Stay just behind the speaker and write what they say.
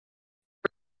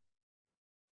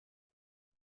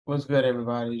What's good,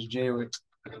 everybody? It's Jay with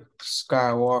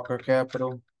Skywalker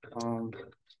Capital. I'm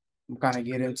kind of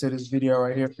get into this video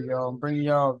right here for y'all. I'm bringing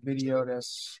y'all a video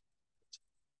that's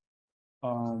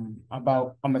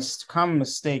about common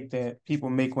mistake that people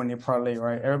make when they parlay.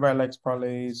 Right? Everybody likes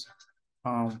parlays.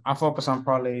 I focus on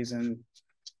parlays, and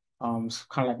it's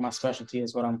kind of like my specialty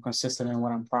is what I'm consistent in,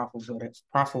 what I'm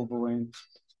profitable in,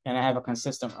 and I have a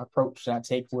consistent approach that I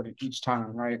take with it each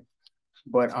time. Right?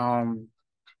 But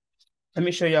let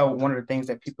me show y'all one of the things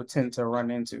that people tend to run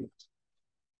into.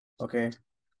 Okay.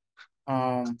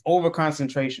 Over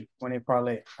concentration when they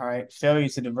parlay, all right, failure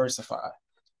to diversify,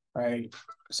 right?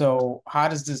 So how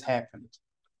does this happen?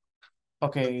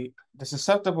 Okay, the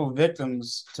susceptible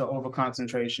victims to over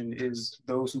concentration is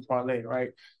those who parlay,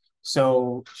 right?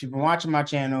 So if you've been watching my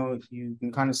channel, you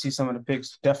can kind of see some of the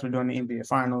picks definitely during the NBA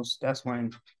finals. That's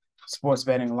when sports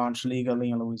betting launched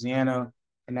legally in Louisiana,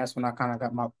 and that's when I kind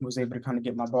of was able to kind of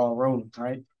get my ball rolling,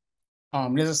 right?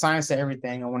 There's a science to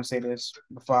everything. I want to say this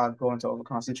before I go into over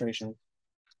concentration.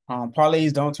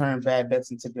 Parlays don't turn bad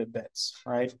bets into good bets,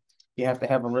 right? You have to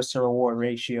have a risk to reward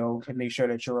ratio and make sure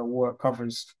that your reward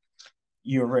covers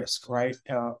your risk, right?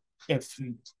 If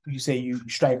you say you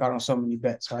strike out on so many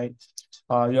bets, right?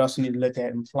 You also need to look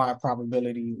at implied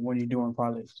probability when you're doing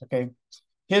parlays, okay?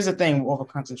 Here's the thing with over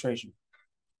concentration.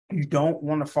 You don't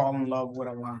want to fall in love with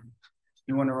a line.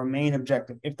 You want to remain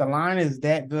objective. If the line is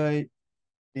that good,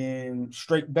 then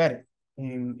straight bet it.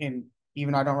 And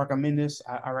even though I don't recommend this,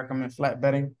 I recommend flat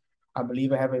betting. I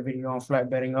believe I have a video on flat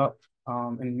betting up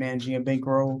and managing a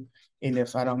bankroll. And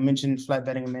if I don't mention flat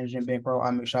betting and managing a bankroll,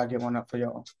 I'll make sure I get one up for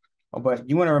y'all. But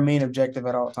you want to remain objective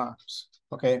at all times.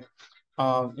 Okay.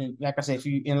 And like I said, if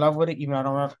you're in love with it, even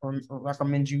though I don't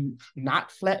recommend you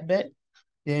not flat bet,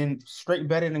 then straight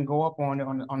bet it and go up on it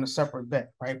on a separate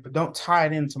bet, right? But don't tie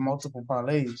it into multiple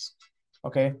parlays.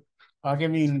 Okay. I'll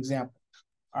give you an example.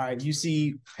 All right, you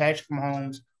see Patrick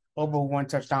Mahomes over one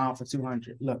touchdown for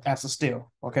 200. Look, that's a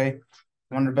steal. Okay,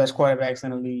 one of the best quarterbacks in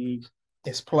the league.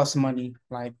 It's plus money.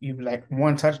 Like you like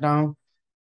one touchdown,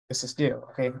 it's a steal.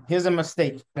 Okay, here's a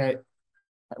mistake that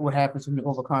what happens when you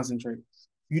over concentrate.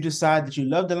 You decide that you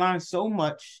love the line so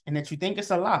much and that you think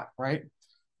it's a lot, right?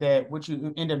 That what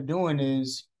you end up doing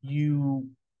is you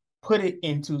put it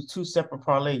into two separate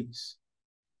parlays.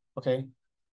 Okay,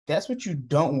 that's what you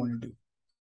don't want to do.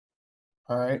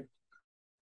 All right.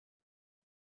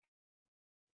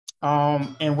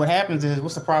 And what happens is,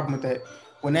 what's the problem with that?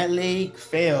 When that leg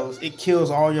fails, it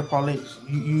kills all your parlays.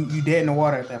 You dead in the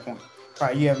water at that point.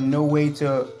 Right? You have no way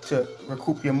to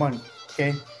recoup your money.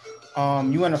 Okay.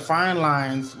 You want to find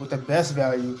lines with the best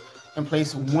value and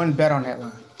place one bet on that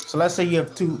line. So let's say you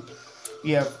have two.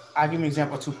 You have. I'll give you an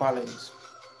example of two parlays.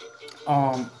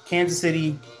 Kansas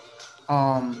City,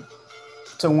 um,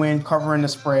 to win covering the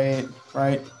spread,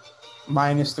 right?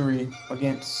 -3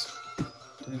 against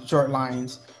the Detroit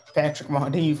Lions. Patrick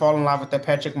Mahomes. Then you fall in love with that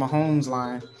Patrick Mahomes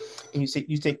line, and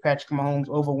you take Patrick Mahomes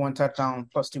over one touchdown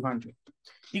plus 200.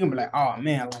 You can be like, oh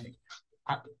man, like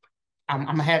I, I'm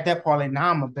gonna have that parlay.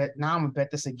 Now I'm gonna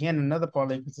bet this again, another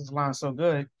parlay because this line's so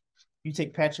good. You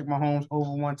take Patrick Mahomes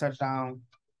over one touchdown,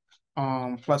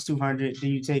 plus 200.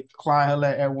 Then you take Clyde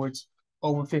Edwards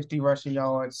over 50 rushing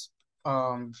yards,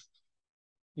 um,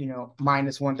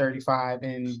 -135,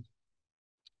 and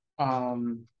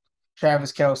um,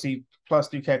 Travis Kelce plus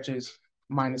 3 catches,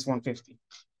 -150.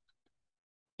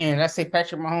 And let's say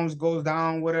Patrick Mahomes goes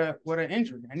down with an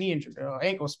injury, a knee injury, or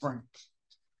ankle sprain.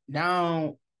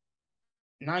 Now,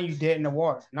 now you dead in the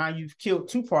water. Now you've killed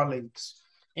two parlays.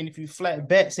 And if you flat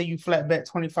bet, say you flat bet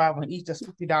 25 on each, that's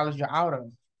 $50 you're out of.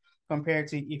 Compared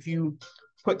to if you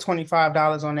put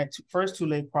 $25 on that first two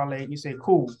leg parlay, you say,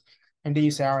 cool. And then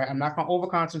you say, all right, I'm not gonna over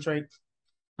concentrate.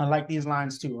 I like these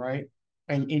lines too, right?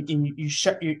 And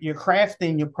you're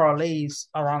crafting your parlays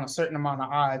around a certain amount of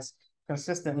odds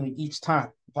consistently each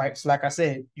time, right? So, like I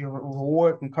said, your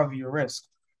reward can cover your risk.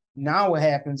 Now, what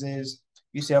happens is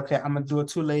you say, okay, I'm gonna do a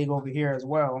two leg over here as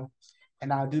well,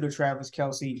 and I'll do the Travis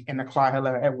Kelce and the Clyde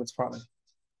Edwards parlay.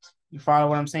 You follow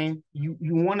what I'm saying? You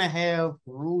want to have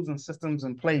rules and systems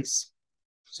in place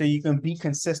so you can be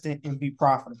consistent and be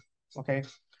profitable. Okay.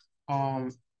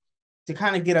 Um, to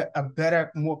kind of get a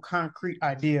better, more concrete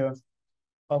idea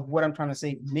of what I'm trying to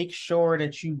say, make sure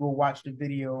that you go watch the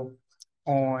video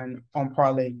on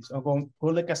parlays, or go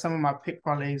look at some of my pick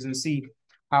parlays and see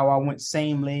how I went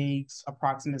same legs,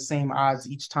 approximately the same odds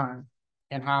each time,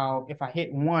 and how if I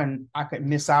hit one, I could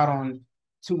miss out on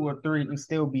two or three and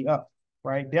still be up.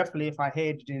 Right? Definitely, if I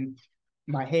hedged in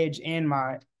my hedge and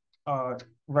my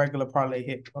regular parlay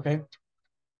hit. Okay.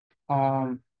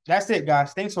 That's it,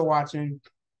 guys. Thanks for watching.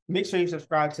 Make sure you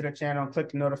subscribe to the channel and click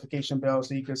the notification bell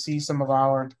so you can see some of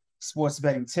our sports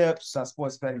betting tips, our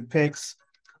sports betting picks,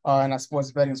 and our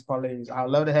sports betting parlays. I'd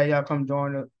love to have y'all come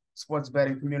join the sports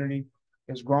betting community.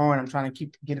 It's growing. I'm trying to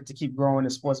get it to keep growing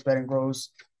as sports betting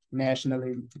grows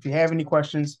nationally. If you have any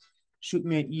questions, shoot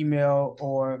me an email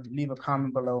or leave a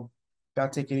comment below. Y'all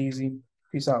take it easy.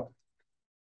 Peace out.